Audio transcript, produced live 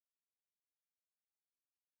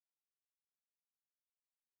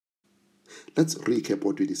Let's recap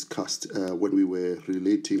what we discussed when we were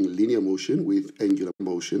relating linear motion with angular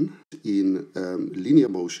motion. In linear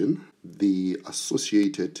motion, the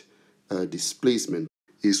associated displacement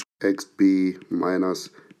is xb minus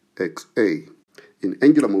xa. In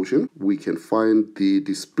angular motion, we can find the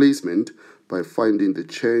displacement by finding the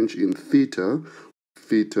change in theta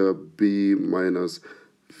b minus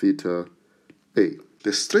theta a.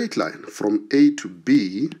 The straight line from A to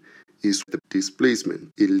B is the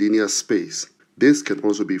displacement in linear space. This can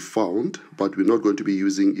also be found, but we're not going to be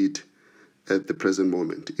using it at the present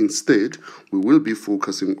moment. Instead, we will be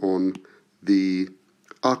focusing on the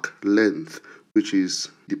arc length, which is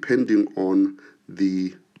depending on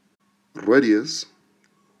the radius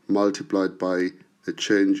multiplied by the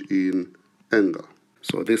change in angle.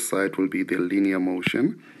 So this side will be the linear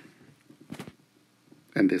motion,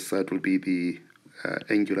 and this side will be the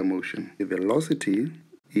angular motion. The velocity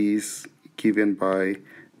is given by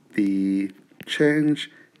the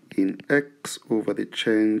change in x over the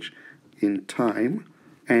change in time,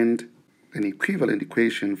 and an equivalent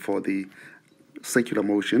equation for the circular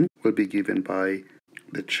motion will be given by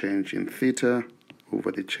the change in theta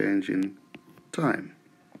over the change in time.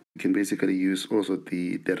 You can basically use also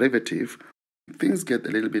the derivative. Things get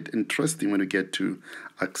a little bit interesting when we get to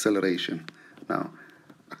acceleration. Now,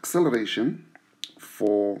 acceleration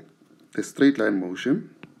for the straight line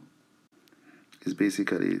motion is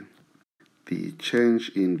basically the change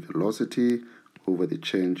in velocity over the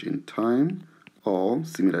change in time, or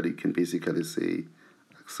similarly you can basically say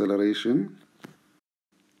acceleration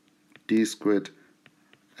d squared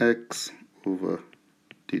x over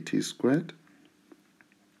dt squared.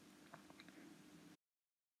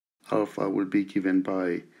 Alpha will be given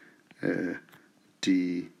by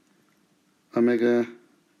d omega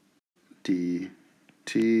dt,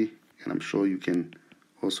 and I'm sure you can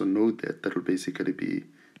also note that that will basically be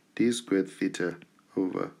d squared theta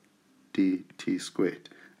over dt squared,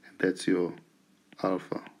 and that's your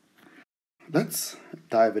alpha. Let's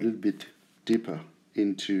dive a little bit deeper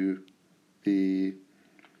into the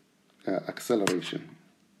acceleration.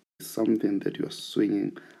 It's something that you're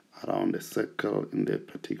swinging around a circle in the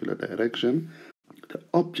particular direction. The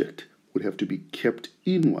object would have to be kept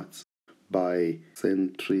inwards by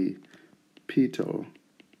centripetal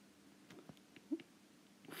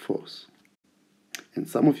force. And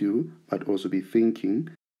some of you might also be thinking,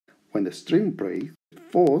 when the string breaks,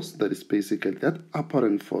 force that is basically that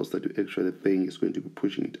apparent force that you actually think is going to be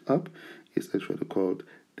pushing it up is actually called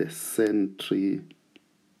the centrifugal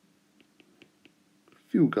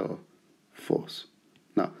force.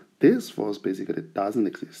 Now, this force basically doesn't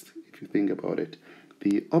exist. If you think about it,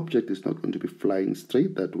 the object is not going to be flying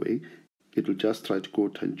straight that way. It will just try to go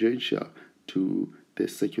tangential to the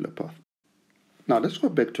circular path. Now, let's go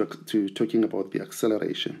back to talking about the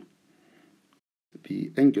acceleration.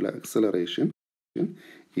 The angular acceleration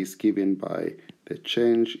is given by the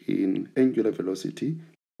change in angular velocity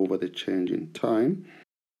over the change in time.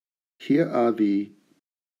 Here are the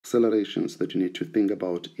accelerations that you need to think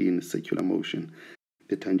about in circular motion.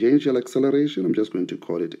 The tangential acceleration, I'm just going to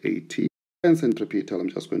call it AT, and centripetal, I'm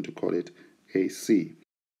just going to call it AC.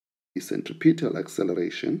 The centripetal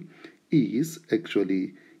acceleration is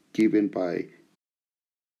actually given by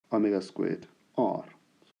omega squared r.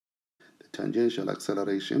 The tangential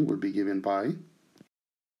acceleration will be given by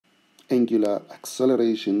angular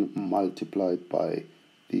acceleration multiplied by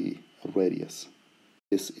the radius.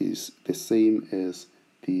 This is the same as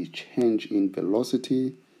the change in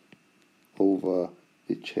velocity over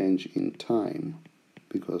the change in time,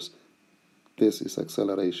 because this is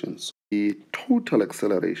acceleration. So the total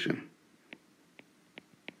acceleration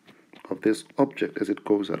of this object as it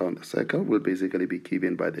goes around the circle will basically be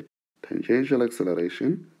given by the tangential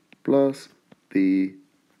acceleration plus the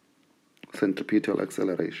centripetal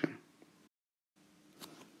acceleration,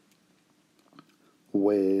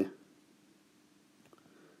 where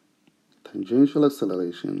tangential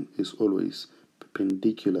acceleration is always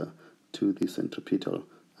perpendicular to the centripetal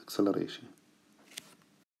acceleration.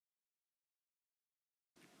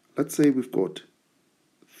 Let's say we've got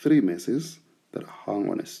 3 masses that are hung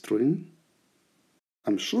on a string.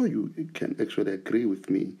 I'm sure you can actually agree with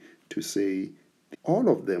me to say all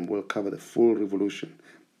of them will cover the full revolution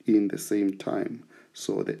in the same time.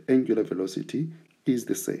 So the angular velocity is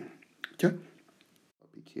the same. Okay?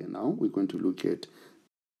 Here now we're going to look at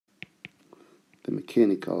the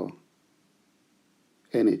mechanical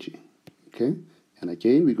energy. Okay? And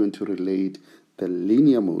again, we're going to relate the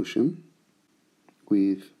linear motion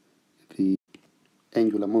with the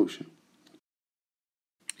angular motion.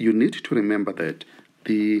 You need to remember that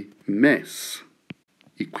the mass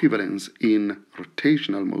equivalence in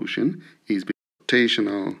rotational motion is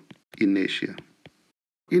rotational inertia.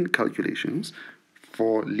 In calculations,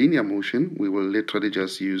 for linear motion, we will literally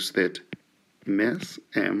just use that mass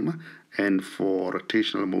m, and for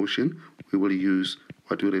rotational motion, we will use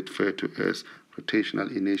what we refer to as rotational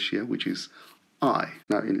inertia, which is I.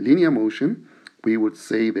 Now, in linear motion, we would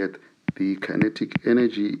say that the kinetic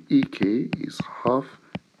energy Ek is half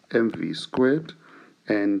mv squared,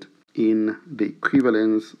 and in the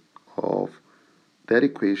equivalence of that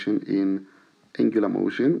equation in angular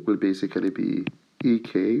motion will basically be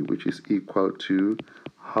Ek, which is equal to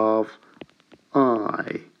half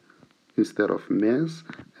I instead of mass,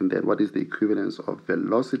 and then what is the equivalence of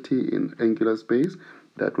velocity in angular space?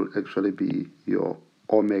 That will actually be your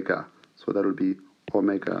omega. So that will be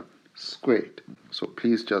omega squared. So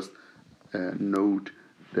please just note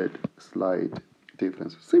that slight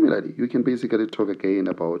difference. Similarly, you can basically talk again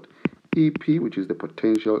about EP, which is the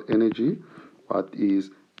potential energy. What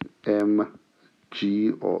is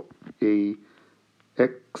mg or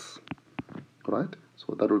ax, right?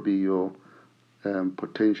 So that will be your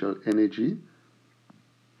potential energy.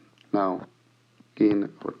 Now, in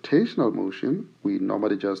rotational motion, we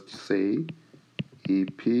normally just say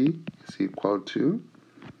EP is equal to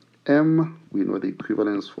m. We know the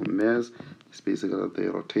equivalence for mass is basically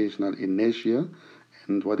the rotational inertia.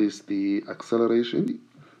 And what is the acceleration?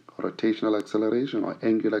 Rotational acceleration or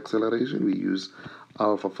angular acceleration? We use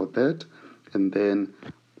alpha for that. And then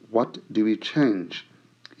what do we change?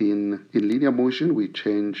 In linear motion, we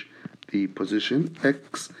change the position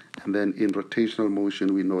x, and then in rotational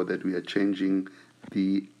motion, we know that we are changing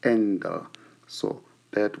the angle. So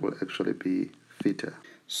that will actually be theta.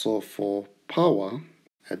 So for power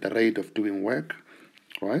at the rate of doing work,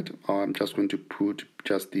 right, I'm just going to put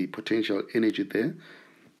just the potential energy there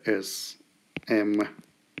as m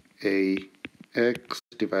a x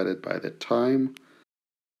divided by the time.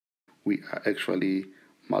 We are actually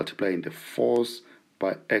multiplying the force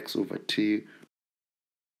by x over t.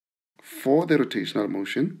 For the rotational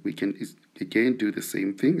motion, we can again do the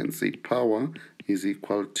same thing and say power is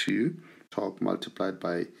equal to torque multiplied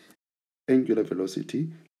by angular velocity.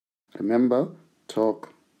 Remember,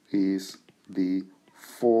 torque is the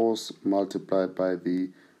force multiplied by the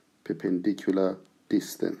perpendicular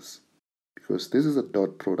distance. Because this is a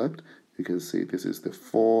dot product, you can say this is the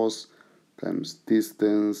force times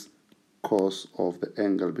distance cos of the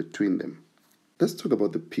angle between them. Let's talk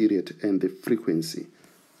about the period and the frequency.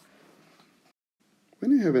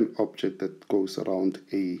 When you have an object that goes around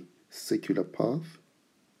a circular path,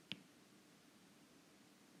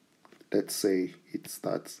 let's say it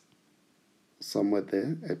starts somewhere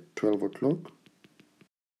there at 12 o'clock,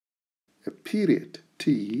 a period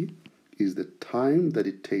t is the time that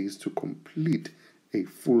it takes to complete a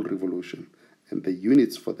full revolution, and the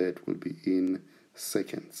units for that will be in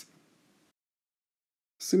seconds.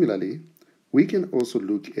 Similarly, we can also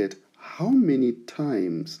look at how many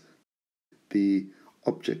times the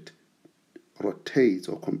object rotates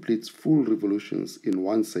or completes full revolutions in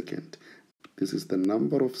 1 second. This is the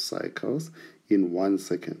number of cycles in 1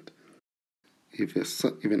 second. If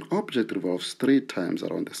an object revolves 3 times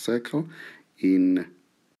around the circle in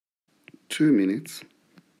 2 minutes,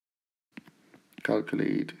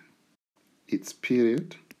 calculate its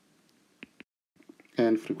period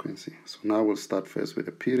and frequency. So now we'll start first with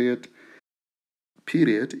the period.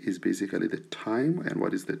 Period is basically the time, and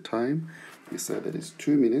what is the time? We said that it's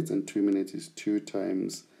 2 minutes, and 2 minutes is 2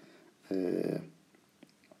 times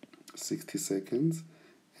 60 seconds.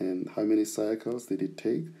 And how many cycles did it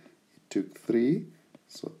take? It took 3,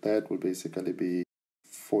 so that will basically be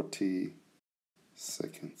 40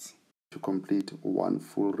 seconds to complete 1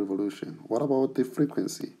 full revolution. What about the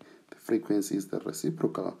frequency? The frequency is the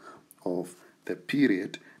reciprocal of the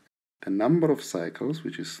period, the number of cycles,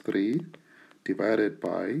 which is 3, divided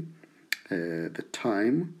by the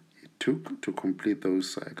time it took to complete those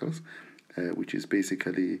cycles, which is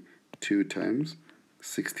basically 2 times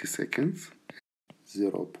 60 seconds,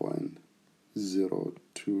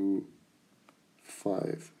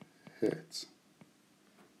 0.025 hertz.